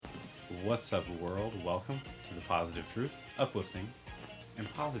What's up, world? Welcome to the Positive Truth, Uplifting,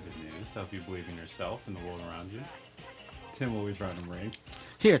 and positive news to help you believe in yourself and the world around you. Tim, what are we trying to bring?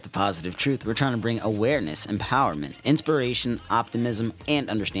 Here at The Positive Truth, we're trying to bring awareness, empowerment, inspiration, optimism, and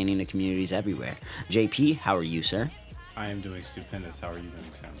understanding to communities everywhere. JP, how are you, sir? I am doing stupendous. How are you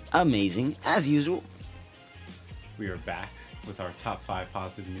doing, Sam? Amazing, as usual. We are back with our top 5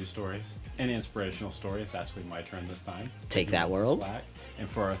 positive news stories and inspirational story. It's actually my turn this time. Take that, world. Slack. And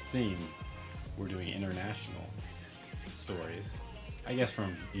for our theme, we're doing international stories. I guess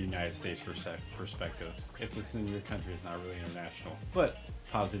from the United States perspective. If it's in your country, it's not really international. But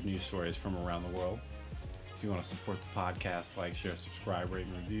positive news stories from around the world. If you want to support the podcast, like, share, subscribe, rate,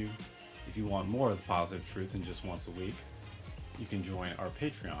 and review. If you want more of the positive truth than just once a week, you can join our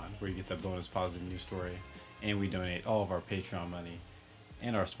Patreon, where you get that bonus positive news story. And we donate all of our Patreon money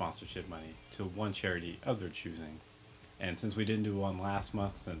and our sponsorship money to one charity of their choosing. And since we didn't do one last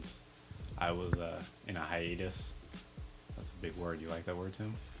month, since I was in a hiatus, that's a big word. You like that word,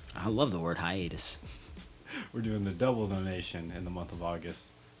 Tim? I love the word hiatus. We're doing the double donation in the month of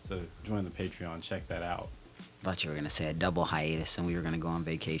August. So join the Patreon. Check that out. Thought you were going to say a double hiatus and we were going to go on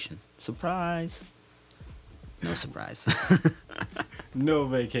vacation. Surprise. No surprise. No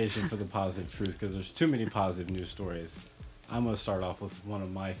vacation for the positive truth because there's too many positive news stories. I'm going to start off with one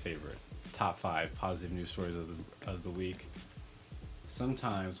of my favorite top 5 positive news stories of the week.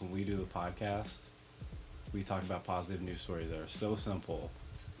 Sometimes when we do the podcast, we talk about positive news stories that are so simple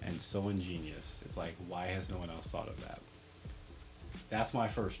and so ingenious. It's like, why has no one else thought of that? That's my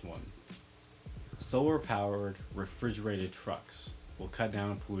first one. Solar-powered refrigerated trucks will cut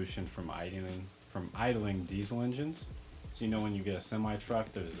down pollution from idling diesel engines. So when you get a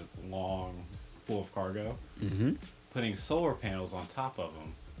semi-truck, there's a long, full of cargo. Mm-hmm. Putting solar panels on top of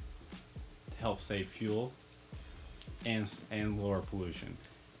them to help save fuel and lower pollution.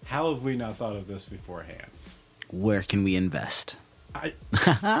 How have we not thought of this beforehand? Where can we invest?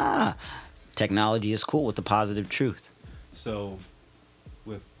 Technology is cool with the positive truth. So,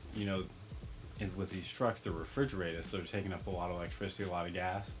 with these trucks, they're refrigerated, so they're taking up a lot of electricity, a lot of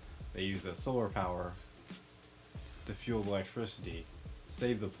gas. They use that solar power to fuel electricity,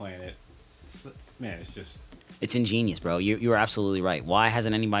 save the planet. Man, It's ingenious, bro. You are absolutely right. Why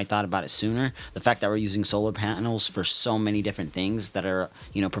hasn't anybody thought about it sooner? The fact that we're using solar panels for so many different things that are,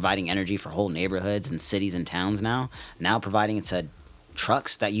 providing energy for whole neighborhoods and cities and towns now providing it to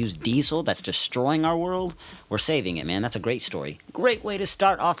trucks that use diesel that's destroying our world. We're saving it, man. That's a great story. Great way to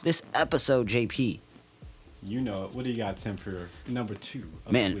start off this episode, JP. You know it. What do you got, Tim, for number 2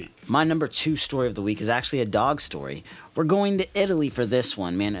 of man, the week? My number 2 story of the week is actually a dog story. We're going to Italy for this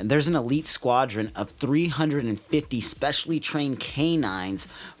one, man. There's an elite squadron of 350 specially trained canines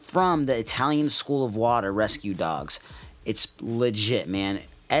from the Italian School of Water rescue dogs. It's legit, man.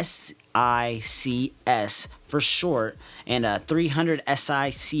 SICS for short, and 300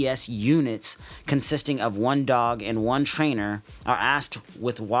 SICS units consisting of one dog and one trainer are asked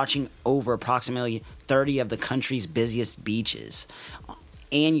with watching over approximately 30 of the country's busiest beaches.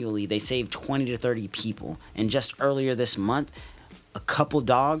 Annually, they save 20 to 30 people, and just earlier this month, a couple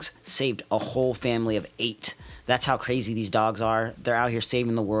dogs saved a whole family of 8. That's how crazy these dogs are. They're out here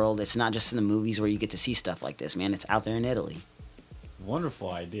saving the world. It's not just in the movies where you get to see stuff like this, man. It's out there in Italy. Wonderful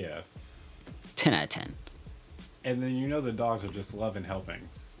idea. 10 out of 10. And then the dogs are just loving helping.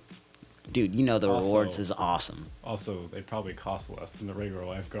 Dude, the rewards is awesome. Also, they probably cost less than the regular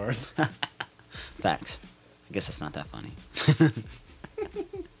lifeguards. Facts. I guess that's not that funny.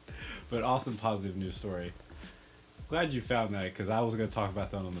 But awesome positive news story. Glad you found that, because I was going to talk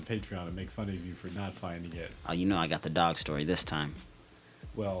about that on the Patreon and make fun of you for not finding it. Oh, I got the dog story this time.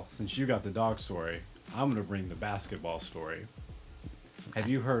 Well, since you got the dog story, I'm going to bring the basketball story. Have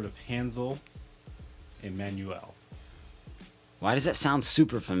you heard of Hansel and Manuel? Why does that sound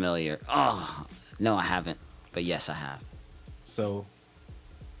super familiar? Oh, no, I haven't. But yes, I have. So,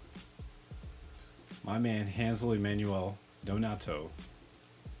 my man Hansel Emmanuel Donato,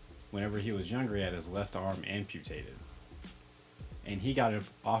 whenever he was younger, he had his left arm amputated. And he got an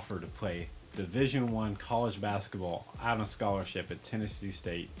offer to play Division I college basketball on a scholarship at Tennessee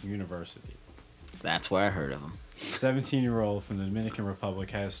State University. That's where I heard of him. 17-year-old from the Dominican Republic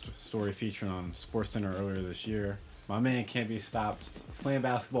has a story featured on SportsCenter earlier this year. My man can't be stopped. He's playing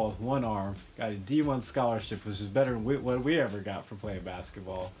basketball with one arm. Got a D1 scholarship, which is better than what we ever got for playing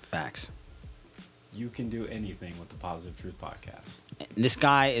basketball. Facts. You can do anything with the Positive Truth Podcast. This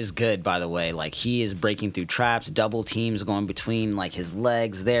guy is good, by the way. Like, he is breaking through traps, double teams, going between, like, his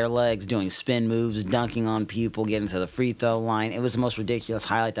legs, their legs, doing spin moves, dunking on people, getting to the free throw line. It was the most ridiculous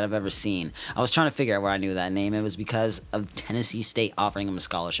highlight that I've ever seen. I was trying to figure out where I knew that name. It was because of Tennessee State offering him a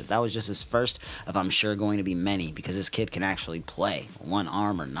scholarship. That was just his first of, I'm sure, going to be many, because this kid can actually play, one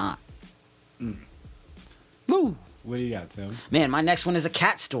arm or not. Woo! What do you got, Tim? Man, my next one is a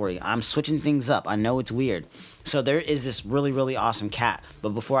cat story. I'm switching things up. I know it's weird. So there is this really, really awesome cat. But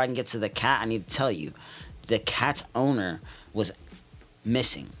before I can get to the cat, I need to tell you, the cat's owner was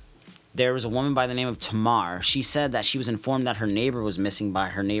missing. There was a woman by the name of Tamar. She said that she was informed that her neighbor was missing by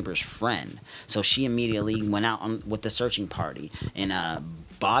her neighbor's friend. So she immediately went out with the searching party in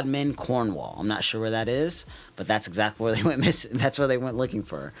Bodmin, Cornwall. I'm not sure where that is, but that's exactly where they went missing. That's where they went looking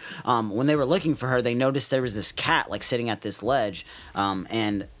for her. When they were looking for her, they noticed there was this cat like sitting at this ledge,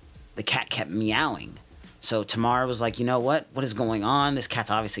 and the cat kept meowing. So Tamara was like, you know what? What is going on? This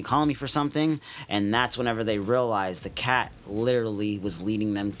cat's obviously calling me for something. And that's whenever they realized the cat literally was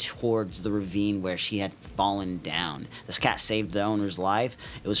leading them towards the ravine where she had fallen down. This cat saved the owner's life.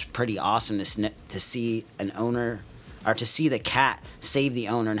 It was pretty awesome to see an owner, or to see the cat save the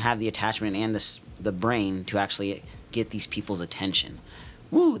owner and have the attachment and the brain to actually get these people's attention.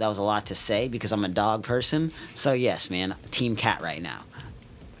 Woo, that was a lot to say because I'm a dog person. So yes, man, team cat right now.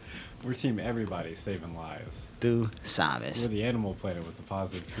 We're team everybody saving lives. Tu sabes. We're the Animal Planet with the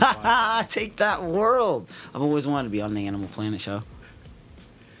Positive Truth Podcast. Take that, world. I've always wanted to be on the Animal Planet show.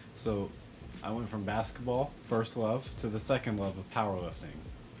 So I went from basketball, first love, to the second love of powerlifting.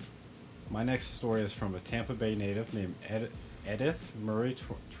 My next story is from a Tampa Bay native named Edith Murray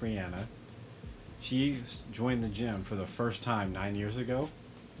Triana. She joined the gym for the first time 9 years ago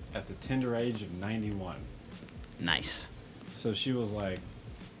at the tender age of 91. Nice. So she was like,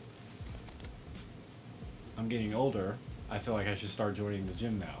 I'm getting older. I feel like I should start joining the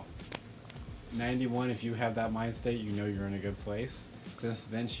gym now. 91, if you have that mind state, you know you're in a good place. Since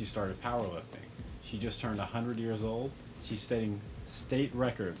then, she started powerlifting. She just turned 100 years old. She's setting state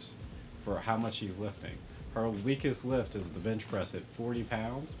records for how much she's lifting. Her weakest lift is the bench press at 40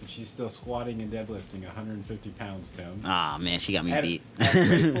 pounds, but she's still squatting and deadlifting 150 pounds, Tim. Ah, man, she got me beat.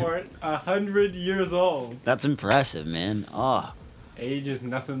 Wait for it, 100 years old. That's impressive, man. Oh. Age is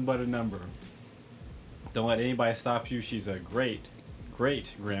nothing but a number. Don't let anybody stop you. She's a great,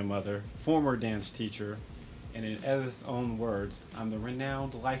 great grandmother, former dance teacher, and in Edith's own words, I'm the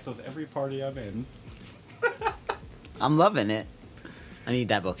renowned life of every party I'm in. I'm loving it. I need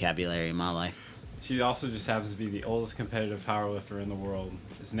that vocabulary in my life. She also just happens to be the oldest competitive powerlifter in the world.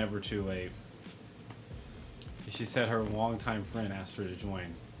 It's never too late. She said her longtime friend asked her to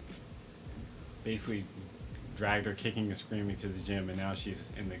join. Basically dragged her kicking and screaming to the gym, and now she's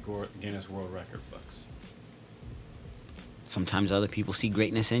in the Guinness World Record books. Sometimes other people see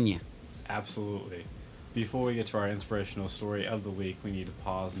greatness in you. Absolutely. Before we get to our inspirational story of the week, we need to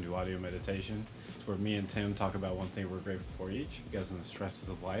pause and do audio meditation. It's where me and Tim talk about one thing we're grateful for each, because in the stresses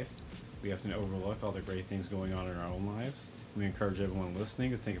of life, we often overlook all the great things going on in our own lives. We encourage everyone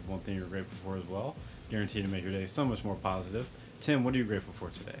listening to think of one thing you're grateful for as well. Guaranteed to make your day so much more positive. Tim, what are you grateful for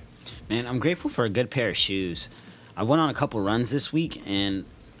today? Man, I'm grateful for a good pair of shoes. I went on a couple runs this week, and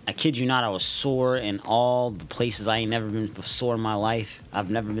I kid you not, I was sore in all the places I ain't never been sore in my life.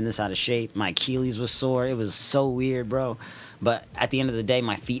 I've never been this out of shape. My Achilles was sore. It was so weird, bro. But at the end of the day,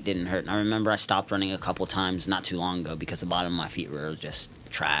 my feet didn't hurt. And I remember I stopped running a couple times not too long ago because the bottom of my feet were just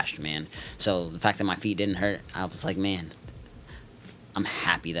trashed, man. So the fact that my feet didn't hurt, I was like, man, I'm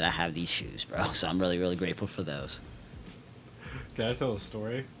happy that I have these shoes, bro. So I'm really, really grateful for those. Can I tell a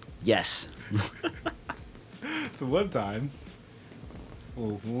story? Yes. So one time,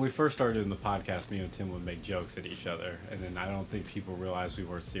 when we first started doing the podcast, me and Tim would make jokes at each other, and then I don't think people realized we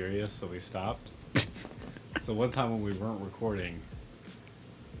weren't serious, so we stopped. So one time when we weren't recording,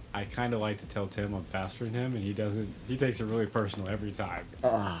 I kind of like to tell Tim I'm faster than him, and he takes it really personal every time.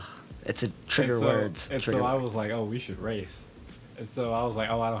 It's a trigger words. So I was like, oh, we should race. And so I was like,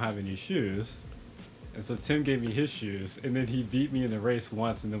 oh, I don't have any shoes. And so Tim gave me his shoes, and then he beat me in the race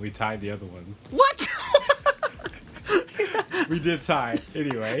once, and then we tied the other ones. What? We did tie,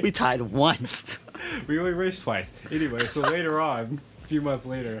 anyway. We tied once. We only raced twice. Anyway, so later on, a few months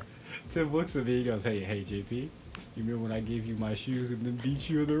later, Tim looks at me, he goes, hey, JP, you remember when I gave you my shoes and then beat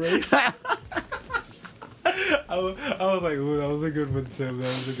you in the race? I was like, ooh, that was a good one, Tim, that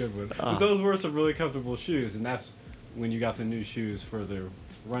was a good one. But those were some really comfortable shoes, and that's when you got the new shoes for the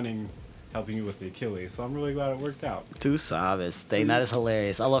running, helping you with the Achilles. So I'm really glad it worked out. Tu sabes. Dang, that is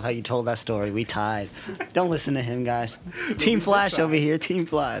hilarious. I love how you told that story. We tied. Don't listen to him, guys. Team Flash over here. Team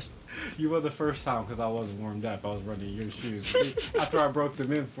Flash. You won the first time because I wasn't warmed up. I was running your shoes. After I broke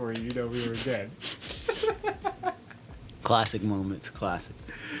them in for you, we were dead. Classic moments, classic.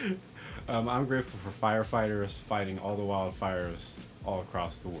 I'm grateful for firefighters fighting all the wildfires all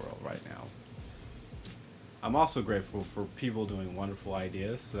across the world right now. I'm also grateful for people doing wonderful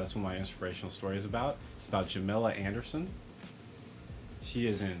ideas. So that's what my inspirational story is about. It's about Jamila Anderson. She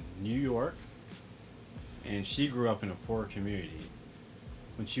is in New York, and she grew up in a poor community.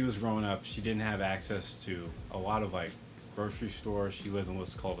 When she was growing up, she didn't have access to a lot of like grocery stores. She lived in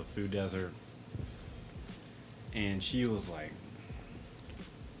what's called a food desert. And she was like,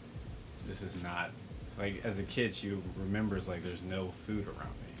 this is not, like as a kid, she remembers like there's no food around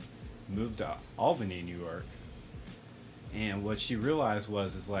me. Moved to Albany, New York. And what she realized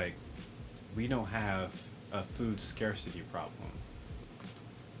is like, we don't have a food scarcity problem.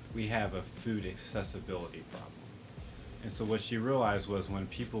 We have a food accessibility problem. And so what she realized was when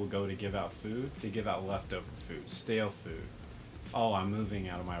people go to give out food, they give out leftover food, stale food. Oh, I'm moving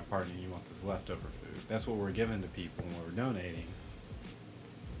out of my apartment, you want this leftover food. That's what we're giving to people when we're donating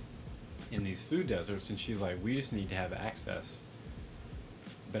in these food deserts. And she's like, we just need to have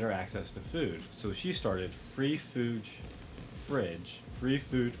better access to food. So she started Free Food Fridge,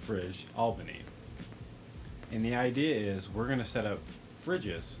 Albany. And the idea is we're going to set up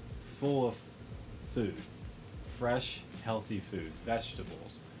fridges full of food. Fresh, healthy food,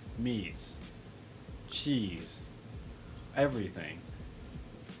 vegetables, meats, cheese, everything.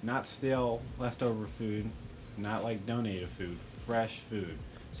 Not stale leftover food, not like donated food, fresh food.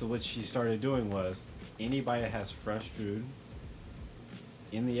 So what she started doing was anybody that has fresh food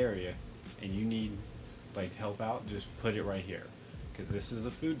in the area and you need like help out, just put it right here. Because this is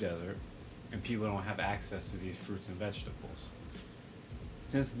a food desert and people don't have access to these fruits and vegetables.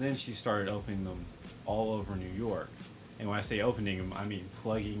 Since then, she started opening them all over New York. And when I say opening them, I mean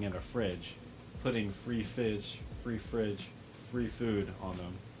plugging in a fridge, putting free fridge, free food on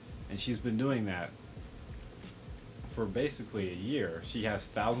them. And she's been doing that for basically a year. She has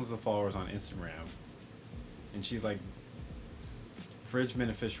thousands of followers on Instagram. And she's like, fridge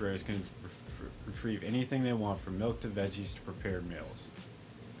beneficiaries can retrieve anything they want from milk to veggies to prepared meals.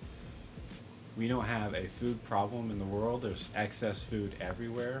 We don't have a food problem in the world. There's excess food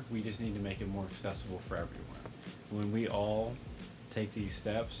everywhere. We just need to make it more accessible for everyone. When we all take these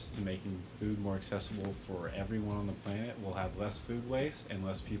steps to making food more accessible for everyone on the planet, we'll have less food waste and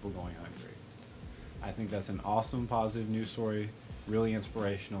less people going hungry. I think that's an awesome, positive news story, really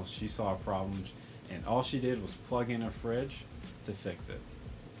inspirational. She saw a problem, and all she did was plug in a fridge to fix it.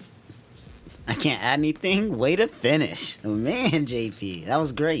 I can't add anything. Way to finish. Oh, man, JP. That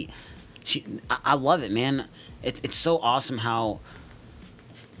was great. I love it, man. It's so awesome how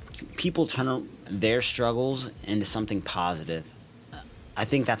people turn their struggles into something positive. I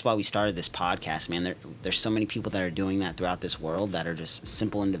think that's why we started this podcast, man. There's so many people that are doing that throughout this world that are just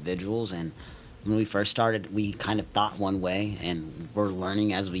simple individuals. And when we first started, we kind of thought one way, and we're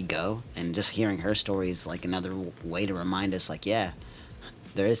learning as we go. And just hearing her story is like another way to remind us, like, yeah,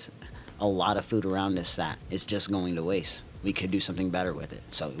 there is a lot of food around us that is just going to waste. We could do something better with it.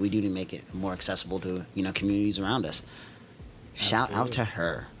 So we do need to make it more accessible to, communities around us. Shout out to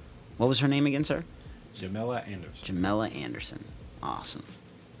her. What was her name again, sir? Jamila Anderson. Jamila Anderson. Awesome.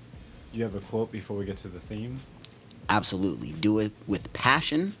 Do you have a quote before we get to the theme? Absolutely. Do it with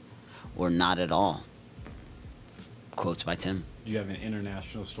passion or not at all. Quotes by Tim. Do you have an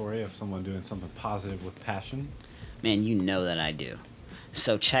international story of someone doing something positive with passion? Man, you know that I do.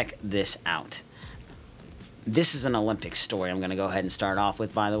 So check this out. This is an Olympic story I'm going to go ahead and start off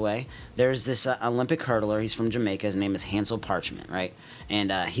with, by the way. There's this Olympic hurdler. He's from Jamaica. His name is Hansel Parchment, right?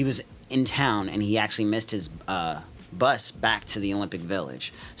 And he was in town, and he actually missed his bus back to the Olympic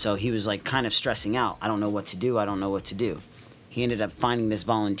Village. So he was, like, kind of stressing out. I don't know what to do. He ended up finding this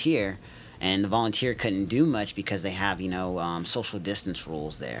volunteer, and the volunteer couldn't do much because they have, social distance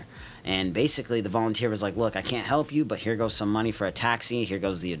rules there. And basically the volunteer was like, look, I can't help you, but here goes some money for a taxi. Here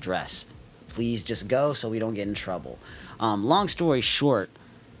goes the address. Please just go so we don't get in trouble. Long story short,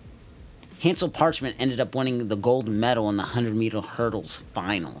 Hansel Parchment ended up winning the gold medal in the 100-meter hurdles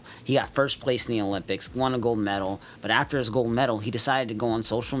final. He got first place in the Olympics, won a gold medal, but after his gold medal, he decided to go on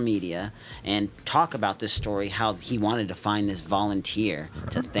social media and talk about this story, how he wanted to find this volunteer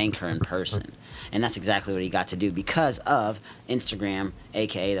to thank her in person. And that's exactly what he got to do because of Instagram,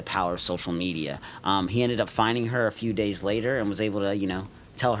 aka the power of social media. He ended up finding her a few days later and was able to,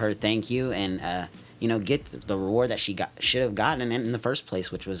 tell her thank you and get the reward that she should have gotten in the first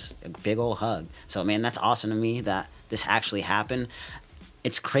place, which was a big old hug. So, man, that's awesome to me that this actually happened.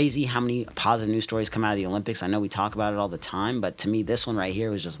 it's crazy how many positive news stories come out of the Olympics. I know we talk about it all the time, but to me, this one right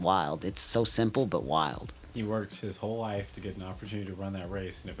here was just wild. It's so simple, but wild. He worked his whole life to get an opportunity to run that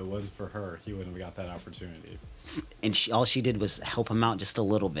race, and if it wasn't for her, he wouldn't have got that opportunity. And all she did was help him out just a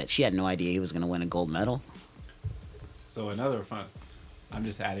little bit. She had no idea he was going to win a gold medal. So another fun, I'm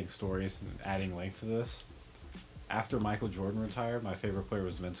just adding stories and adding length to this. After Michael Jordan retired, my favorite player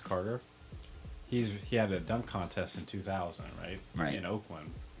was Vince Carter. He had a dunk contest in 2000, right? In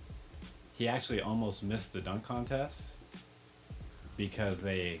Oakland. He actually almost missed the dunk contest because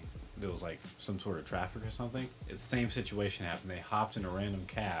there was like some sort of traffic or something. It's the same situation happened. They hopped in a random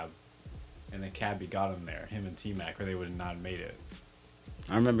cab, and the cabbie got him there, him and T-Mac, or they would have not made it.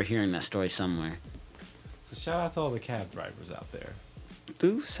 I remember hearing that story somewhere. So shout out to all the cab drivers out there.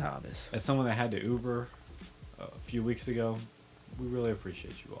 Du sabes. As someone that had to Uber a few weeks ago, we really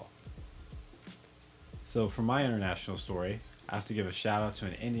appreciate you all. So for my international story, I have to give a shout out to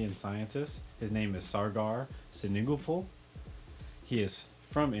an Indian scientist. His name is Sargar Seningupal. He is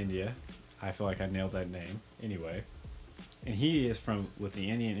from India. I feel like I nailed that name anyway. And he is with the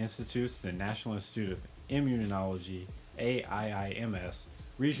Indian Institutes, the National Institute of Immunology, AIIMS,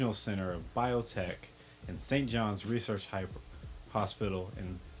 Regional Center of Biotech, and St. John's Research Hospital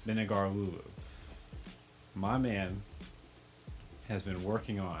in Benagarlulu. My man has been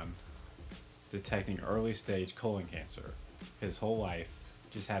working on detecting early stage colon cancer his whole life,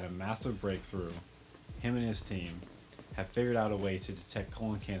 just had a massive breakthrough. Him and his team have figured out a way to detect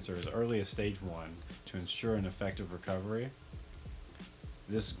colon cancer as early as stage 1 to ensure an effective recovery.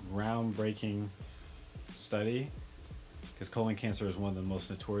 This groundbreaking study, because colon cancer is one of the most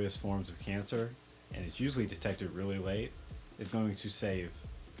notorious forms of cancer and it's usually detected really late, is going to save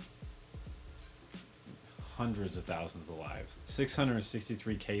hundreds of thousands of lives.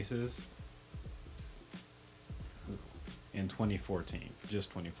 663 cases in 2014, just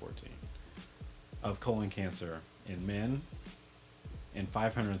 2014, of colon cancer in men and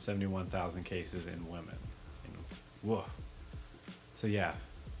 571,000 cases in women. And, whoa. So yeah,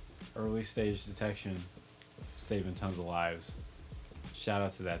 early stage detection, saving tons of lives. Shout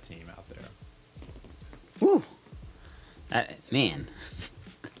out to that team out there. Woo! Man,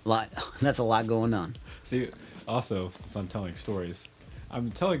 that's a lot going on. See, also, since I'm telling stories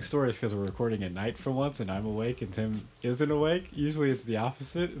because we're recording at night for once, and I'm awake and Tim isn't awake. Usually it's the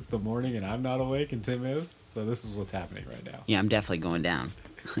opposite. It's the morning and I'm not awake and Tim is. So this is what's happening right now. Yeah, I'm definitely going down.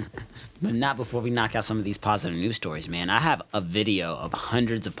 But not before we knock out some of these positive news stories, man. I have a video of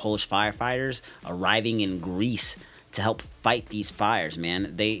hundreds of Polish firefighters arriving in Greece to help fight these fires,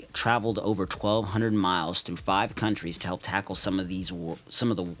 man. They traveled over 1,200 miles through 5 countries to help tackle some of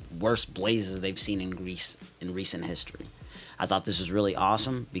the worst blazes they've seen in Greece in recent history. I thought this was really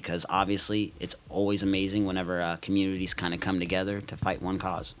awesome because obviously it's always amazing whenever communities kind of come together to fight one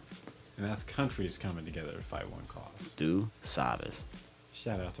cause. And that's countries coming together to fight one cause. Du sabes.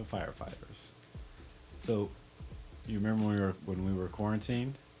 Shout out to firefighters. So, you remember when we were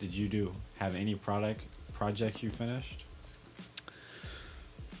quarantined? Did you have any projects you finished?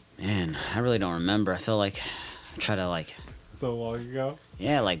 Man, I really don't remember. I feel like I try to So long ago?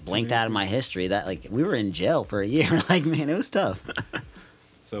 Yeah, blinked out of my history. That we were in jail for a year. Man, it was tough.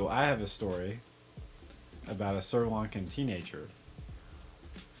 So I have a story about a Sri Lankan teenager,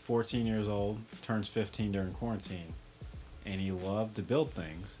 14 years old, turns 15 during quarantine, and he loved to build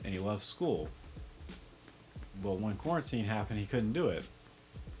things, and he loved school. But when quarantine happened, he couldn't do it.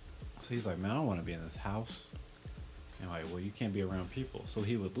 So he's like, man, I don't want to be in this house. And I'm like, well, you can't be around people. So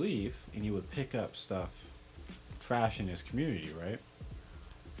he would leave, and he would pick up stuff, trash in his community, right?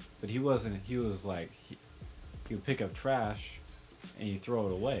 But he would pick up trash and he'd throw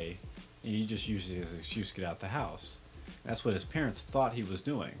it away, and he just used it as an excuse to get out the house. That's what his parents thought he was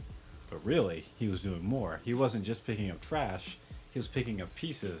doing, but really he was doing more. He wasn't just picking up trash, he was picking up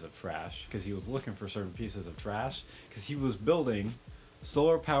pieces of trash because he was looking for certain pieces of trash because he was building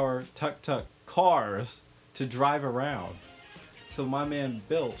solar power tuk-tuk cars to drive around. So my man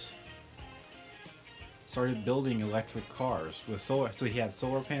started building electric cars with solar. So he had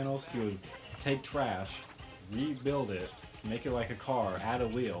solar panels. He would take trash, rebuild it, make it like a car, add a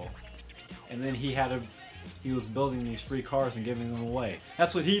wheel, and then he was building these free cars and giving them away.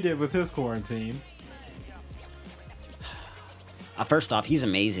 That's what he did with his quarantine. First off, he's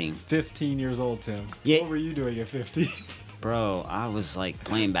amazing. 15 years old, Tim. Yeah. What were you doing at 15? Bro, I was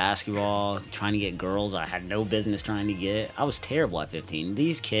playing basketball, trying to get girls I had no business trying to get. I was terrible at 15.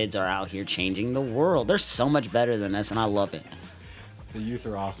 These kids are out here changing the world. They're so much better than us, and I love it. The youth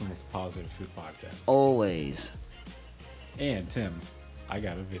are awesome with the Positive Food Podcast. Always. And Tim, I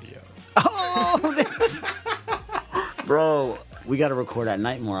got a video. Oh, bro, We got to record at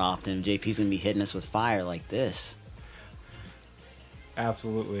night more often. JP's gonna be hitting us with fire like this.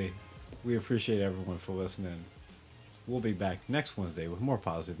 Absolutely. We appreciate everyone for listening. We'll be back next Wednesday with more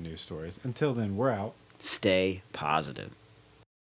positive news stories. Until then, we're out. Stay positive.